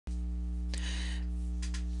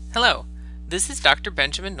Hello, this is Dr.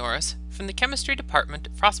 Benjamin Norris from the Chemistry Department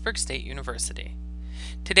at Frostburg State University.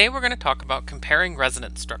 Today we're going to talk about comparing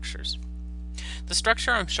resonance structures. The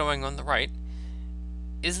structure I'm showing on the right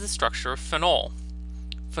is the structure of phenol.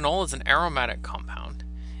 Phenol is an aromatic compound,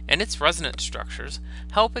 and its resonance structures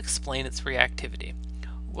help explain its reactivity.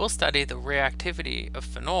 We'll study the reactivity of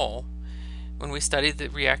phenol when we study the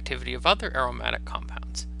reactivity of other aromatic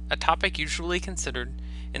compounds, a topic usually considered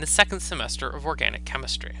in the second semester of organic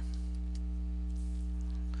chemistry.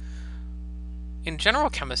 In general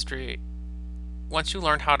chemistry, once you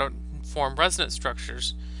learned how to form resonance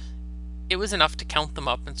structures, it was enough to count them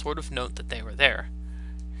up and sort of note that they were there.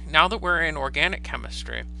 Now that we're in organic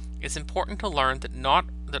chemistry, it's important to learn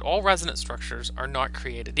that all resonance structures are not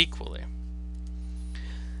created equally.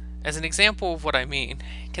 As an example of what I mean,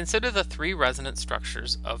 consider the three resonance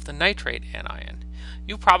structures of the nitrate anion.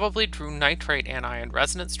 You probably drew nitrate anion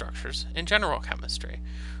resonance structures in general chemistry,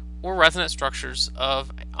 or resonance structures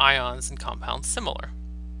of ions and compounds similar.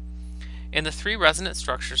 In the three resonance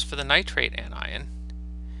structures for the nitrate anion,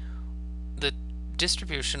 the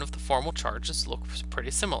distribution of the formal charges looks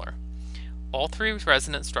pretty similar. All three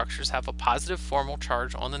resonance structures have a positive formal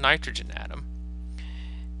charge on the nitrogen atom,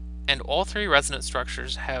 and all three resonance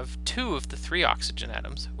structures have two of the three oxygen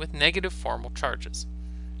atoms with negative formal charges.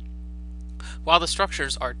 While the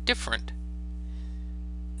structures are different,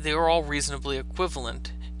 they are all reasonably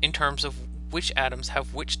equivalent in terms of which atoms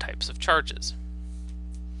have which types of charges.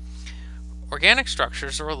 Organic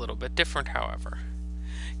structures are a little bit different, however.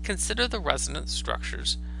 Consider the resonance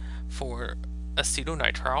structures for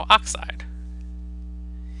acetonitrile oxide.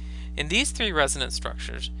 In these three resonance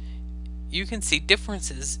structures, you can see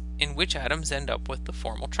differences in which atoms end up with the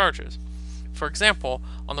formal charges. For example,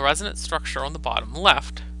 on the resonance structure on the bottom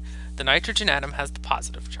left, the nitrogen atom has the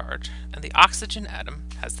positive charge, and the oxygen atom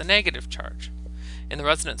has the negative charge. In the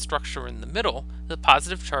resonance structure in the middle, the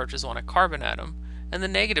positive charge is on a carbon atom, and the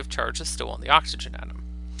negative charge is still on the oxygen atom.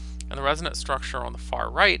 In the resonance structure on the far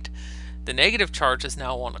right, the negative charge is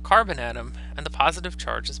now on the carbon atom, and the positive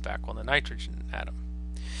charge is back on the nitrogen atom.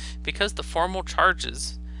 Because the formal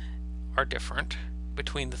charges are different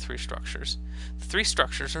between the three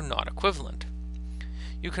structures are not equivalent.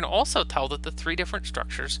 You can also tell that the three different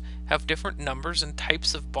structures have different numbers and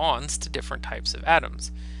types of bonds to different types of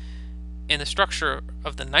atoms. In the structure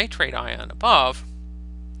of the nitrate ion above,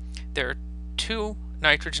 there are two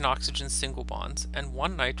nitrogen-oxygen single bonds and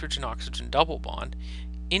one nitrogen-oxygen double bond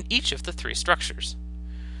in each of the three structures.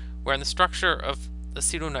 Where in the structure of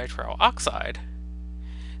acetonitrile oxide,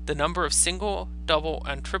 the number of single, double,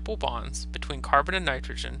 and triple bonds between carbon and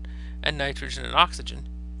nitrogen and oxygen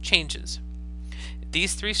changes.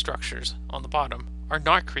 These three structures on the bottom are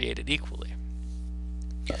not created equally.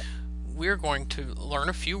 We're going to learn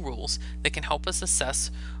a few rules that can help us assess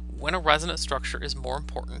when a resonance structure is more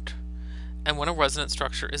important and when a resonance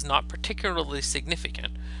structure is not particularly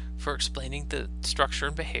significant for explaining the structure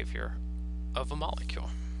and behavior of a molecule.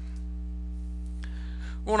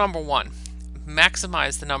 Rule number 1.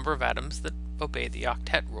 Maximize the number of atoms that obey the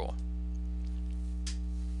octet rule.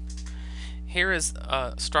 Here is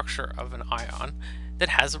a structure of an ion that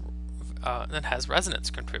has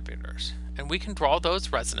resonance contributors, and we can draw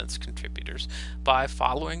those resonance contributors by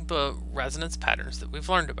following the resonance patterns that we've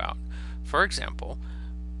learned about. For example,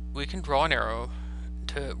 we can draw an arrow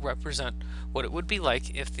to represent what it would be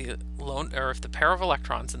like if the pair of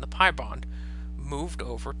electrons in the pi bond moved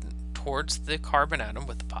over towards the carbon atom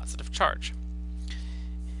with the positive charge,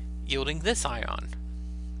 yielding this ion.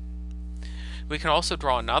 We can also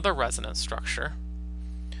draw another resonance structure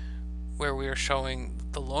where we are showing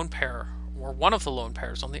the lone pair, or one of the lone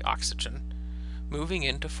pairs on the oxygen, moving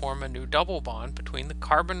in to form a new double bond between the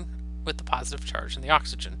carbon with the positive charge and the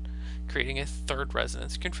oxygen, creating a third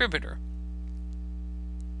resonance contributor.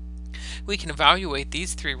 We can evaluate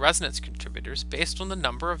these three resonance contributors based on the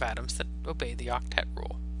number of atoms that obey the octet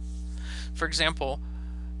rule. For example,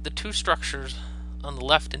 the two structures on the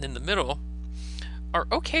left and in the middle are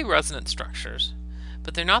okay resonance structures,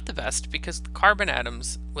 but they're not the best because the carbon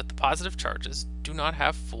atoms with the positive charges do not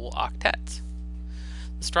have full octets.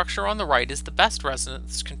 The structure on the right is the best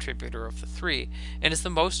resonance contributor of the three and is the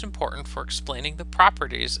most important for explaining the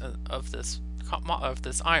properties of this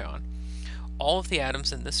ion. All of the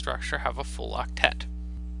atoms in this structure have a full octet.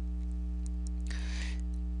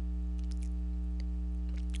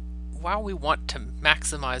 While we want to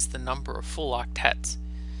maximize the number of full octets,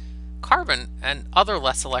 carbon and other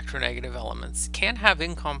less electronegative elements can have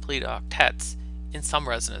incomplete octets in some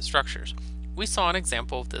resonance structures. We saw an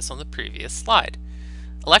example of this on the previous slide.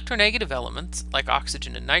 Electronegative elements, like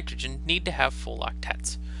oxygen and nitrogen, need to have full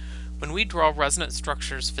octets. When we draw resonance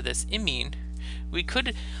structures for this imine, we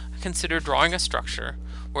could consider drawing a structure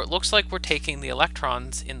where it looks like we're taking the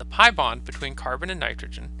electrons in the pi bond between carbon and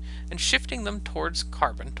nitrogen and shifting them towards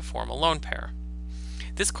carbon to form a lone pair.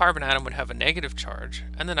 This carbon atom would have a negative charge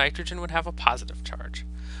and the nitrogen would have a positive charge.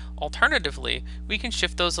 Alternatively, we can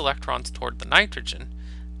shift those electrons toward the nitrogen,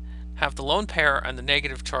 have the lone pair and the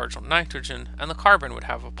negative charge on nitrogen, and the carbon would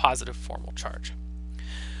have a positive formal charge.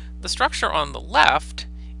 The structure on the left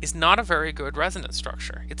is not a very good resonance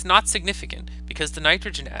structure. It's not significant because the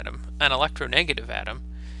nitrogen atom, an electronegative atom,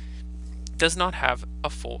 does not have a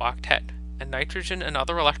full octet, and nitrogen and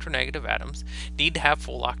other electronegative atoms need to have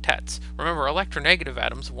full octets. Remember, electronegative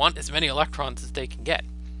atoms want as many electrons as they can get.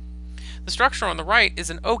 The structure on the right is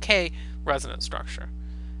an okay resonance structure.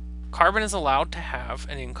 Carbon is allowed to have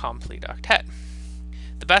an incomplete octet.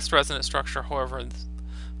 The best resonance structure, however, is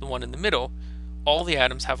the one in the middle. All the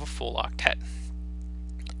atoms have a full octet,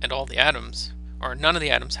 and all the atoms, or none of the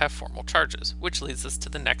atoms, have formal charges, which leads us to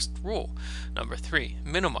the next rule, number 3,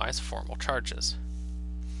 minimize formal charges.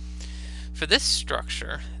 For this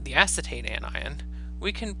structure, the acetate anion,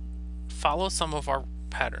 we can follow some of our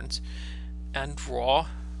patterns and draw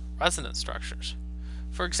resonance structures.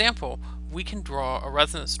 For example, we can draw a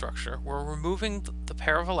resonance structure where we're moving the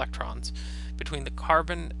pair of electrons between the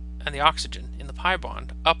carbon and the oxygen in the pi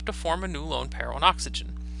bond up to form a new lone pair on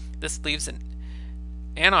oxygen. This leaves an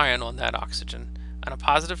anion on that oxygen and a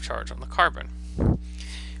positive charge on the carbon.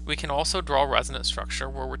 We can also draw a resonance structure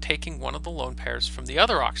where we're taking one of the lone pairs from the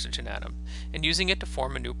other oxygen atom and using it to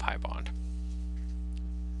form a new pi bond.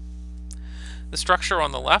 The structure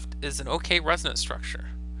on the left is an okay resonance structure.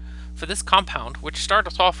 For this compound, which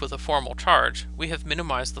starts off with a formal charge, we have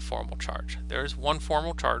minimized the formal charge. There is one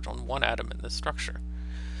formal charge on one atom in this structure.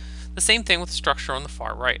 The same thing with the structure on the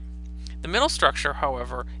far right. The middle structure,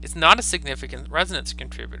 however, is not a significant resonance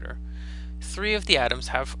contributor. 3 of the atoms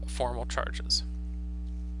have formal charges.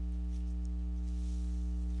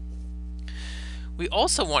 We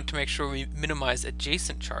also want to make sure we minimize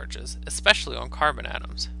adjacent charges, especially on carbon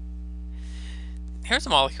atoms. Here's a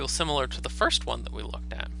molecule similar to the first one that we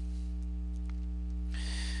looked at.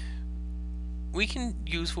 We can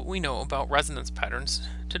use what we know about resonance patterns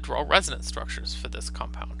to draw resonance structures for this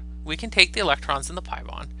compound. We can take the electrons in the pi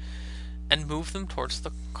bond and move them towards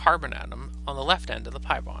the carbon atom on the left end of the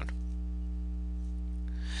pi bond.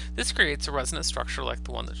 This creates a resonance structure like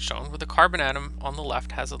the one that's shown, where the carbon atom on the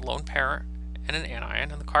left has a lone pair and an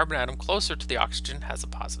anion, and the carbon atom closer to the oxygen has a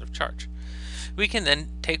positive charge. We can then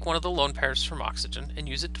take one of the lone pairs from oxygen and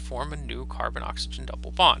use it to form a new carbon-oxygen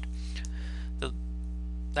double bond.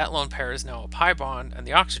 That lone pair is now a pi bond, and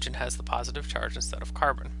the oxygen has the positive charge instead of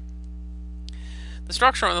carbon. The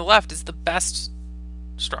structure on the left is the best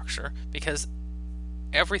structure because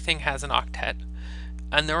everything has an octet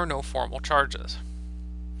and there are no formal charges.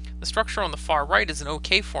 The structure on the far right is an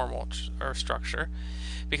okay formal structure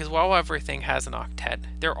because while everything has an octet,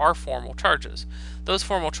 there are formal charges. Those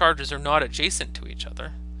formal charges are not adjacent to each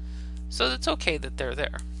other, so it's okay that they're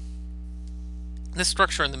there. This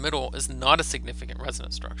structure in the middle is not a significant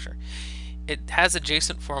resonance structure. It has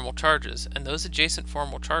adjacent formal charges, and those adjacent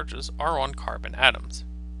formal charges are on carbon atoms.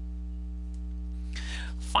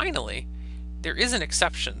 Finally, there is an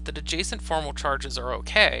exception that adjacent formal charges are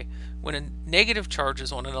okay when a negative charge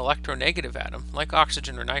is on an electronegative atom, like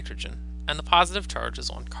oxygen or nitrogen, and the positive charge is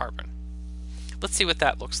on carbon. Let's see what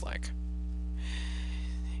that looks like.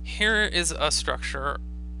 Here is a structure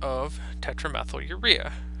of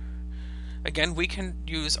tetramethylurea. Again, we can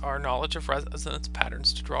use our knowledge of resonance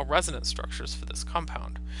patterns to draw resonance structures for this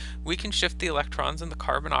compound. We can shift the electrons in the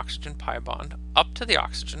carbon-oxygen pi bond up to the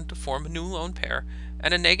oxygen to form a new lone pair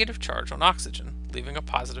and a negative charge on oxygen, leaving a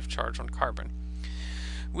positive charge on carbon.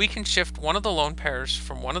 We can shift one of the lone pairs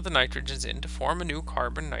from one of the nitrogens in to form a new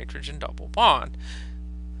carbon-nitrogen double bond.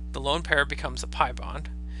 The lone pair becomes a pi bond,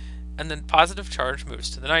 and then positive charge moves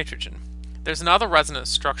to the nitrogen. There's another resonance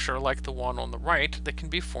structure like the one on the right that can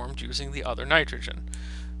be formed using the other nitrogen.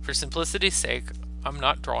 For simplicity's sake, I'm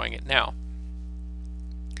not drawing it now.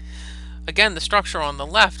 Again, the structure on the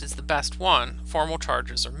left is the best one. Formal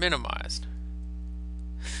charges are minimized.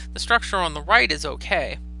 The structure on the right is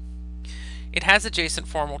okay. It has adjacent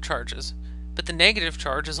formal charges, but the negative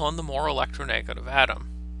charge is on the more electronegative atom.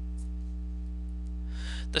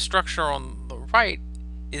 The structure on the right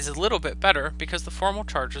is a little bit better because the formal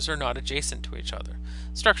charges are not adjacent to each other.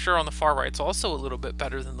 Structure on the far right is also a little bit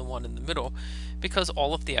better than the one in the middle because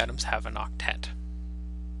all of the atoms have an octet.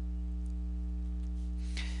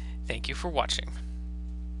 Thank you for watching.